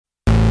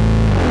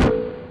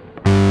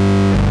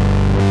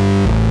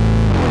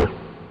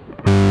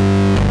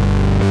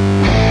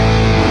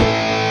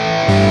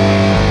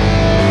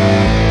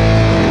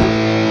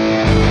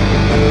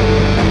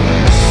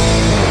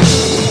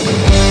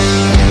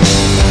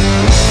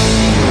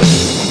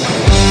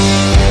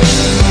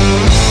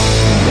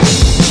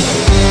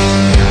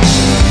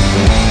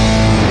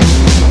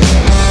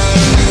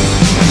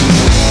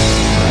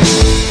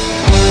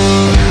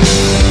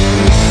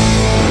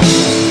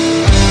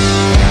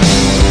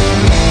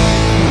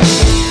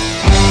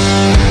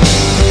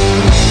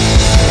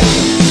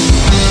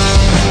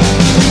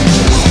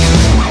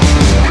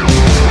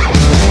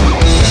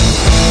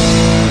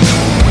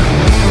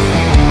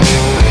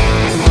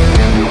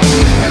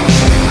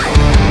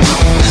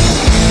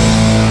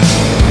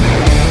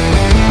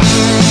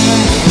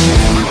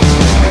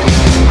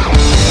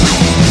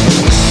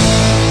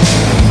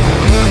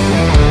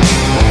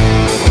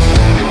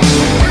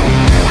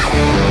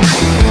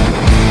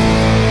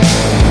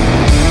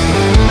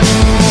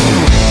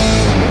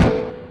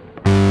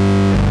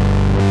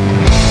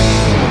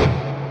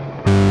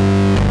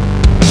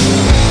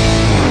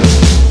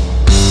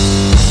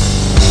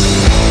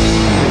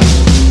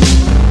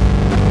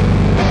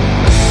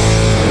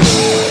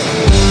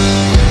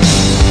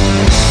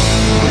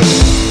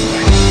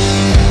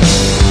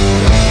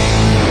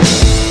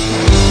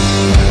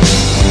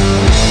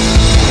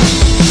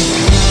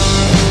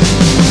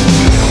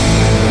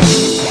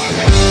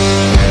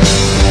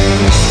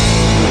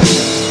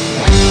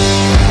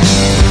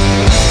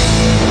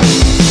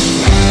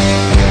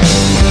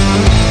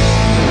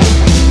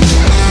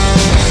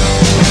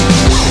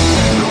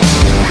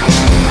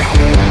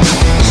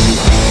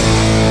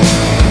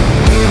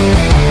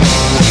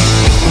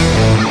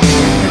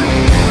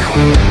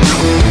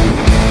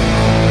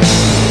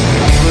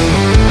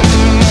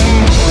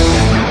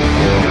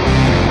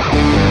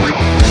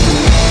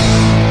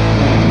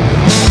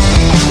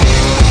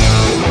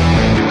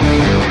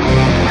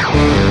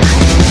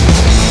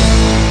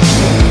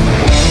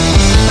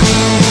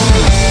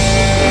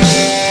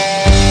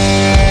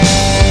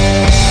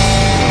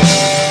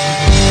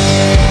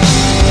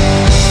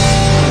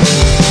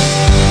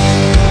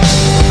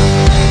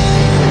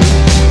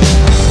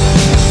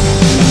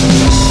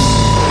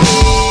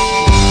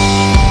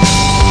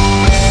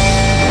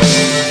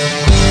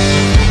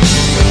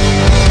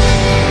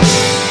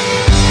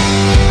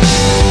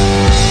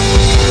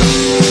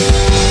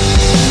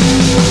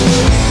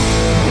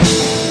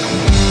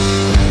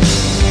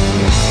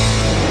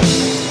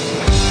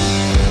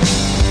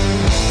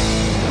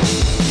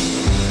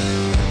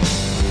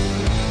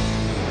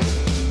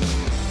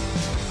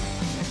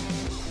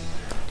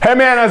Hey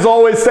man, as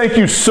always, thank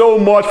you so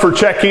much for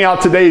checking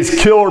out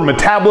today's killer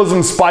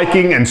metabolism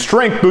spiking and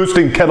strength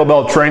boosting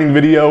kettlebell training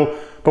video.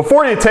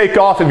 Before you take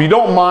off, if you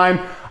don't mind,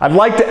 I'd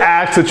like to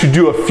ask that you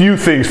do a few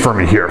things for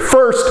me here.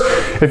 First,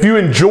 if you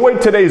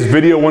enjoyed today's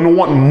video and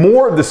want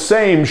more of the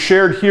same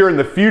shared here in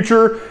the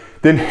future,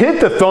 then hit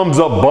the thumbs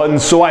up button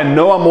so I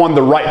know I'm on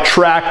the right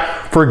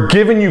track for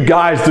giving you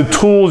guys the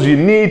tools you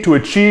need to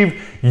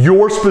achieve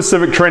your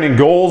specific training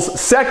goals.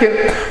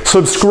 Second,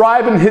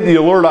 subscribe and hit the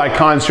alert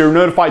icon so you're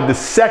notified the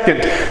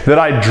second that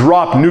I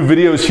drop new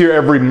videos here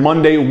every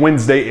Monday,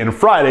 Wednesday, and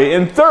Friday.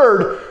 And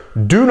third,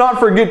 do not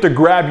forget to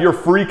grab your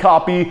free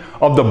copy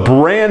of the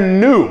brand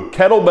new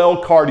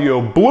Kettlebell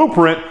Cardio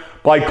Blueprint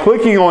by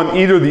clicking on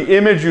either the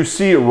image you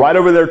see right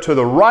over there to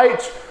the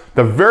right,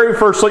 the very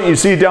first link you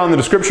see down in the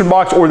description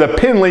box, or the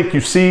pin link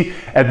you see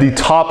at the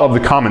top of the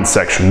comments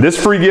section.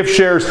 This free gift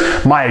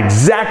shares my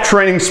exact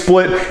training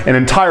split, an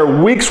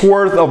entire week's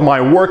worth of my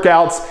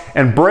workouts,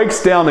 and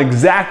breaks down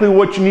exactly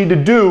what you need to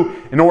do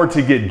in order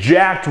to get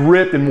jacked,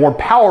 ripped, and more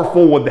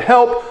powerful with the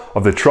help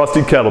of the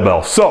trusty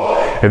kettlebell. So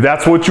if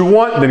that's what you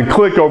want, then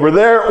click over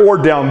there or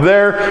down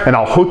there and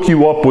I'll hook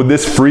you up with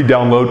this free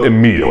download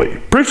immediately.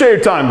 Appreciate your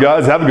time,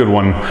 guys. Have a good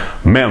one.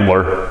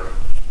 MANdler.